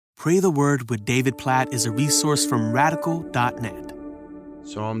Pray the Word with David Platt is a resource from radical.net.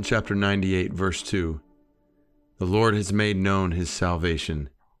 Psalm chapter 98, verse 2. The Lord has made known his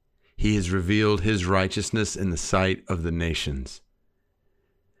salvation. He has revealed his righteousness in the sight of the nations.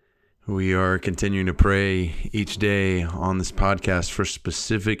 We are continuing to pray each day on this podcast for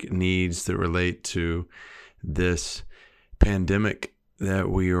specific needs that relate to this pandemic that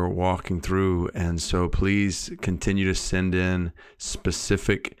we are walking through. And so please continue to send in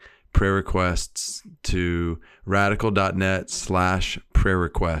specific prayer requests to radical.net/prayer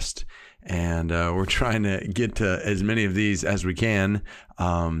request. And we're trying to get to as many of these as we can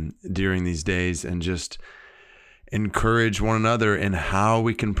during these days, and just encourage one another in how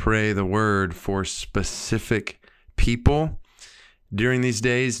we can pray the word for specific people during these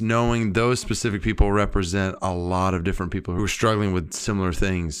days, knowing those specific people represent a lot of different people who are struggling with similar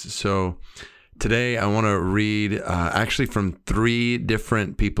things. So today I want to read actually from 3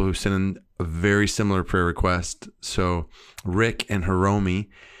 different people who sent in a very similar prayer request. So Rick and Hiromi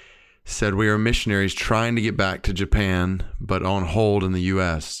said, "We are missionaries trying to get back to Japan, but on hold in the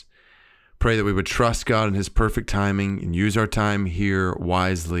U.S. Pray that we would trust God in his perfect timing and use our time here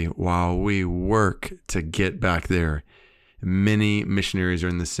wisely while we work to get back there." Many missionaries are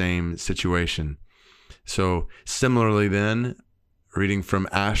in the same situation. So similarly then, reading from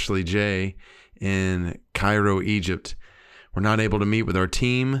Ashley J. in Cairo, Egypt, "We're not able to meet with our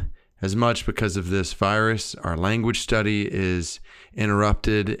team as much because of this virus. Our language study is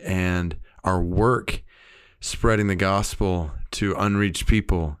interrupted, and our work spreading the gospel to unreached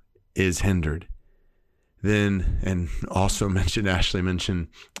people is hindered." Then, and also Ashley mentioned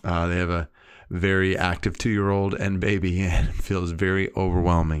they have a very active 2-year-old and baby, and it feels very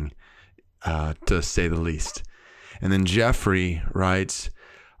overwhelming, to say the least. And then Jeffrey writes,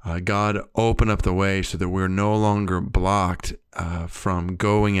 "God, open up the way so that we're no longer blocked from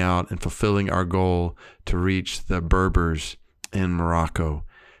going out and fulfilling our goal to reach the Berbers in Morocco."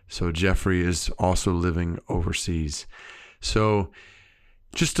 So Jeffrey is also living overseas. So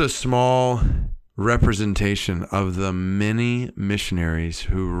just a small representation of the many missionaries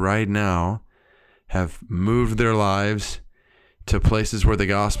who right now have moved their lives to places where the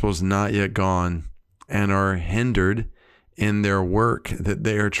gospel is not yet gone and are hindered in their work that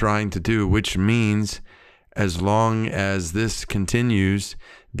they are trying to do, which means as long as this continues,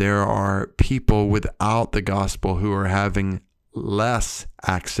 there are people without the gospel who are having less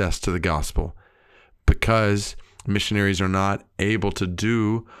access to the gospel because missionaries are not able to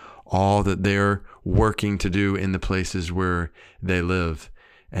do all that they're working to do in the places where they live.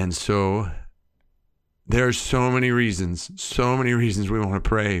 And so there's so many reasons we want to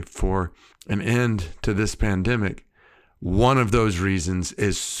pray for an end to this pandemic. One of those reasons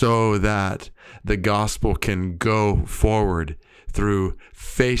is so that the gospel can go forward through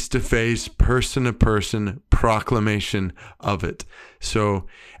face-to-face, person-to-person proclamation of it. So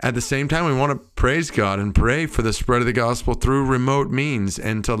at the same time, we want to praise God and pray for the spread of the gospel through remote means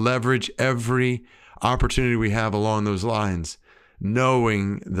and to leverage every opportunity we have along those lines,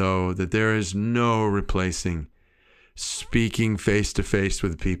 knowing, though, that there is no replacing speaking face-to-face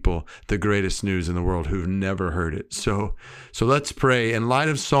with people, the greatest news in the world, who've never heard it. So let's pray in light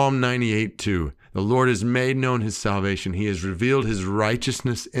of Psalm 98:2. The Lord has made known his salvation. He has revealed his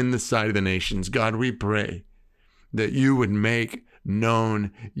righteousness in the sight of the nations. God, we pray that you would make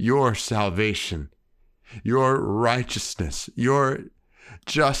known your salvation, your righteousness, your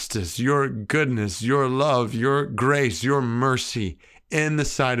justice, your goodness, your love, your grace, your mercy in the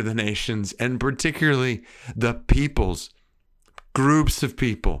sight of the nations, and particularly the peoples, groups of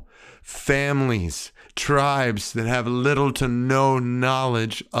people, families, tribes that have little to no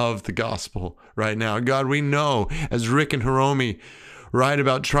knowledge of the gospel right now. God, we know, as Rick and Hiromi write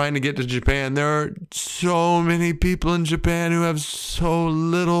about trying to get to Japan, there are so many people in Japan who have so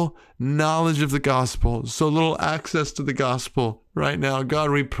little knowledge of the gospel, so little access to the gospel right now.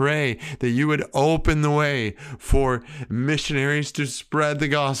 God, we pray that you would open the way for missionaries to spread the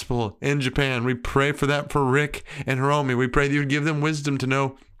gospel in Japan. We pray for that for Rick and Hiromi. We pray that you would give them wisdom to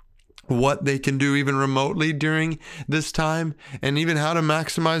know what they can do even remotely during this time, and even how to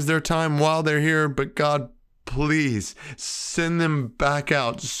maximize their time while they're here. But God, please send them back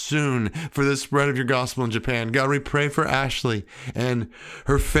out soon for the spread of your gospel in Japan. God, we pray for Ashley and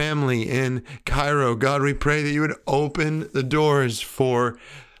her family in Cairo. God, we pray that you would open the doors for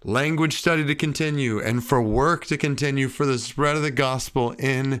language study to continue and for work to continue for the spread of the gospel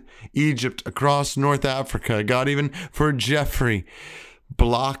in Egypt, across North Africa. God, even for Jeffrey,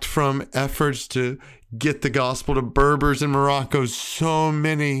 blocked from efforts to get the gospel to Berbers in Morocco. So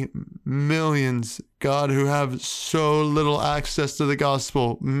many millions, God, who have so little access to the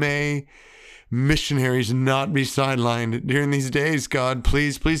gospel. May missionaries not be sidelined during these days, God.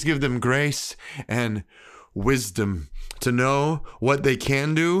 Please give them grace and wisdom to know what they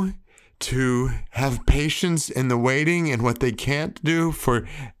can do, to have patience in the waiting, and what they can't do, for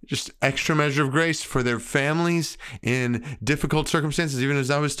just extra measure of grace for their families in difficult circumstances. Even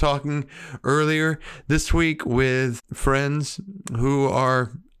as I was talking earlier this week with friends who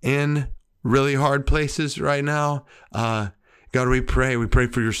are in really hard places right now, God, we pray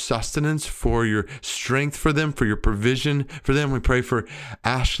for your sustenance, for your strength for them, for your provision for them. We pray for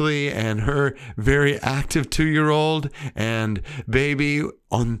Ashley and her very active 2-year-old and baby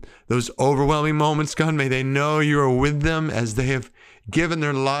on those overwhelming moments. God, may they know you are with them as they have given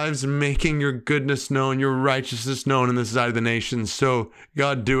their lives, making your goodness known, your righteousness known in the sight of the nations. So,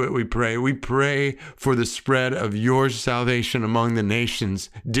 God, do it, we pray. We pray for the spread of your salvation among the nations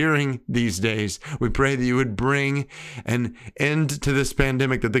during these days. We pray that you would bring an end to this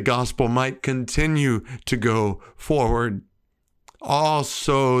pandemic, that the gospel might continue to go forward, all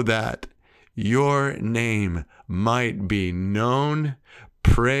so that your name might be known,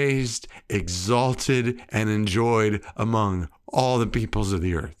 praised, exalted, and enjoyed among all the peoples of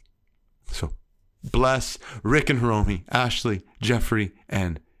the earth. So bless Rick and Hiromi, Ashley, Jeffrey,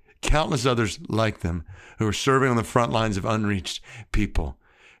 and countless others like them who are serving on the front lines of unreached people.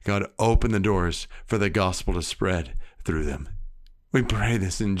 God, open the doors for the gospel to spread through them. We pray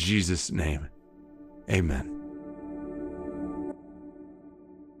this in Jesus' name. Amen.